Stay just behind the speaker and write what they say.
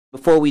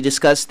Before we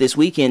discuss this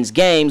weekend's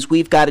games,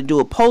 we've got to do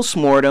a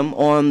postmortem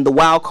on the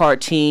wild card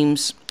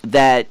teams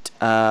that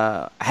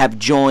have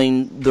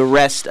joined the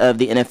rest of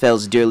the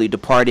NFL's dearly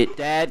departed.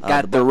 Dad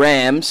got the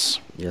Rams.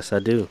 Yes, I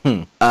do.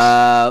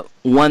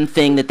 One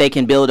thing that they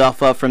can build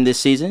off of from this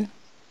season?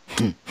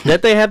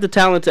 That they have the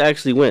talent to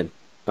actually win.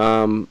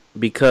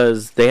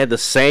 Because they had the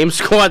same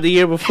squad the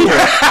year before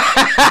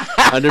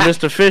under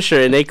Mr. Fisher,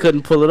 and they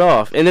couldn't pull it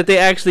off. And that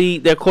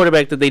their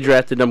quarterback that they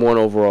drafted #1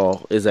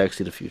 overall is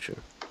actually the future.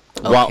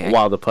 Okay.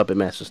 While the puppet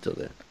master's still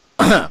there.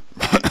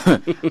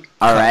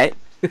 All right.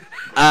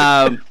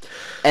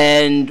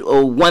 And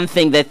one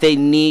thing that they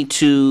need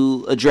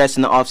to address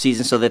in the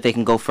offseason so that they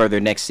can go further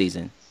next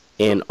season.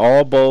 In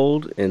all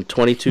bold and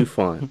 22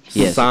 font,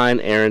 Yes. sign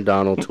Aaron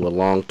Donald to a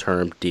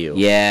long-term deal.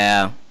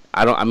 Yeah.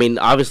 I mean,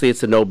 obviously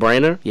it's a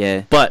no-brainer.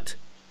 Yeah. But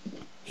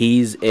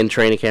he's in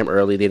training camp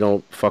early. They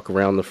don't fuck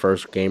around the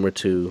first game or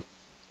two.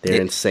 They're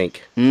in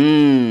sync.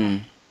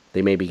 They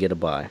maybe get a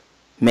bye.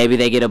 Maybe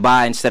they get a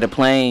bye instead of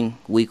playing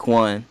week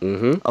 1.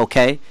 Mm-hmm.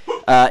 Okay.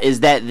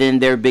 Is that then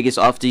their biggest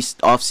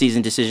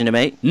off-season decision to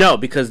make? No,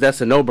 because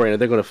that's a no-brainer.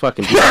 They're going to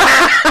fucking do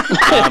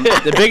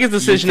it. The biggest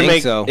decision to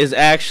make is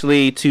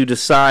actually to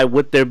decide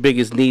what their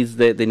biggest needs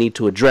that they need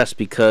to address,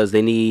 because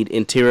they need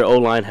interior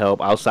O-line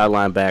help, outside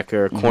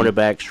linebacker,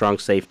 cornerback, strong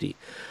safety.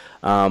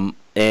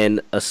 And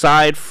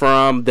aside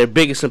from their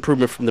biggest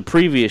improvement from the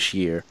previous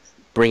year,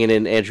 bringing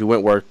in Andrew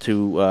Wentworth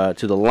to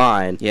the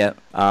line,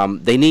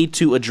 they need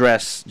to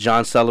address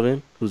John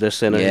Sullivan, who's their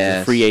center, who's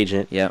a free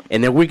agent,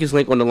 and their weakest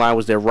link on the line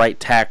was their right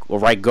tackle or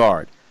right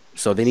guard.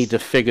 So they need to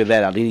figure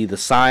that out. They need to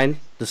sign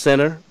the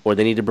center, or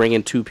they need to bring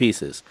in two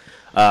pieces.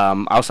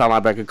 Outside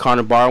linebacker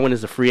Connor Barwin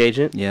is a free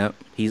agent.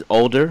 He's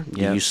older.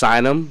 Do you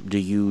sign him? Do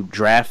you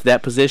draft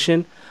that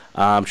position?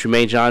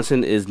 Tremaine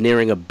Johnson is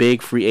nearing a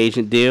big free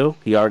agent deal.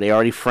 They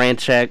already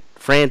franchise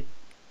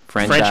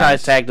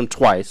tagged him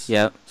twice.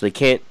 So he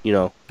can't,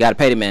 Gotta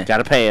pay the man.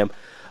 Gotta pay him.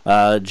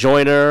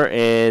 Joyner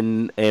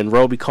and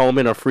Roby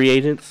Coleman are free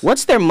agents.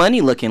 What's their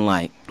money looking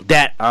like?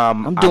 That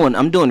I'm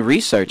doing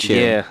research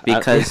here.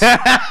 Because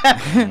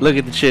look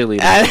at the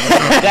cheerleaders.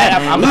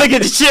 Look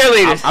at the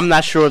cheerleaders. I'm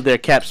not sure of their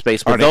cap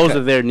space, but those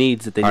are their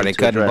needs that they need to address.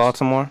 Are they cutting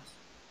Baltimore?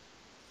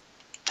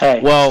 Hey,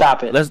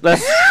 stop it. Let's wow.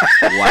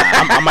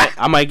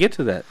 I might get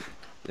to that.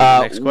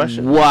 Next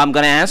question. Well, I'm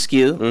gonna ask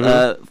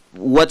you.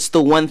 What's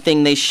the one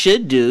thing they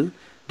should do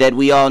that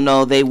we all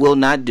know they will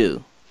not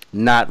do?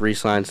 Not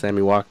re-sign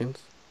Sammy Watkins.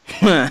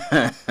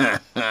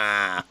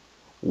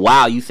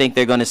 Wow, you think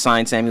they're going to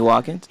sign Sammy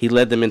Watkins? He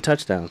led them in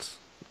touchdowns.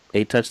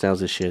 8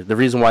 touchdowns this year. The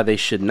reason why they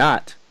should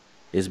not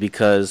is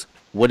because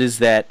what is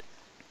that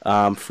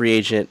free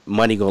agent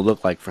money going to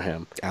look like for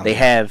him? They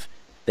have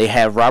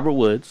Robert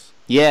Woods.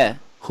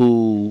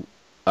 Who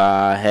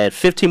had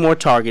 15 more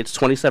targets,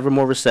 27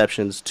 more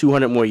receptions,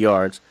 200 more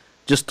yards,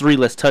 just 3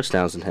 less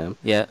touchdowns than him.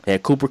 They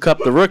had Cooper Kupp,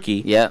 the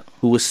rookie,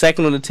 who was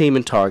second on the team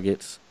in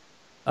targets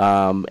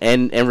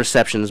and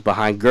receptions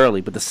behind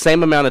Gurley, but the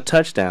same amount of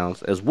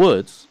touchdowns as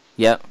Woods.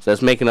 So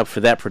that's making up for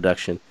that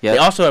production. They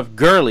also have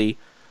Gurley,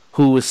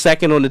 who was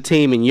second on the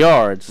team in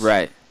yards,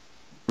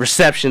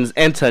 receptions,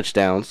 and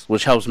touchdowns,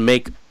 which helps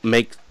make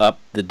up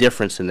the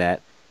difference in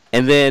that.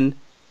 And then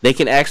they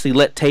can actually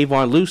let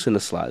Tavon loose in the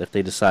slot if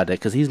they decide that,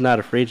 because he's not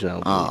a free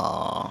agent.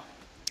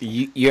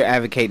 You're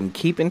advocating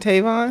keeping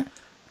Tavon?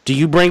 Do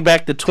you bring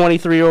back the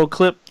 23-year-old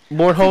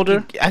clipboard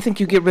holder? I think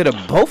you get rid of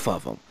both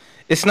of them.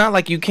 It's not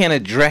like you can't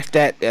address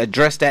that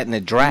in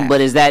the draft. But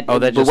is that? I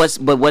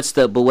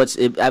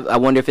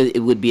wonder if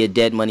it would be a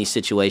dead money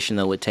situation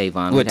though with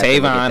Tavon. With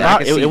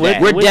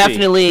Tavon, we're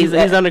definitely. He's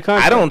under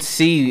contract. I don't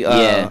see.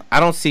 I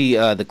don't see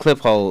the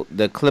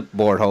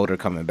clipboard holder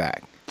coming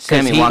back.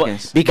 Sammy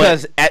Watkins.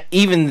 Because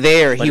even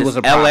there, he was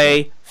a problem.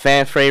 L.A.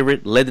 fan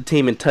favorite, led the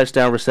team in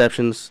touchdown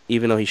receptions,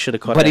 even though he should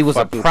have caught. But he was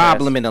a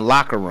problem in the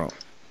locker room.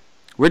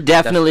 We're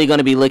definitely going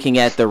to be looking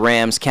at the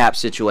Rams cap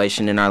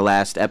situation in our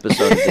last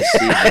episode of this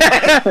season.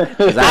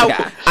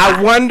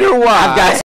 I wonder why.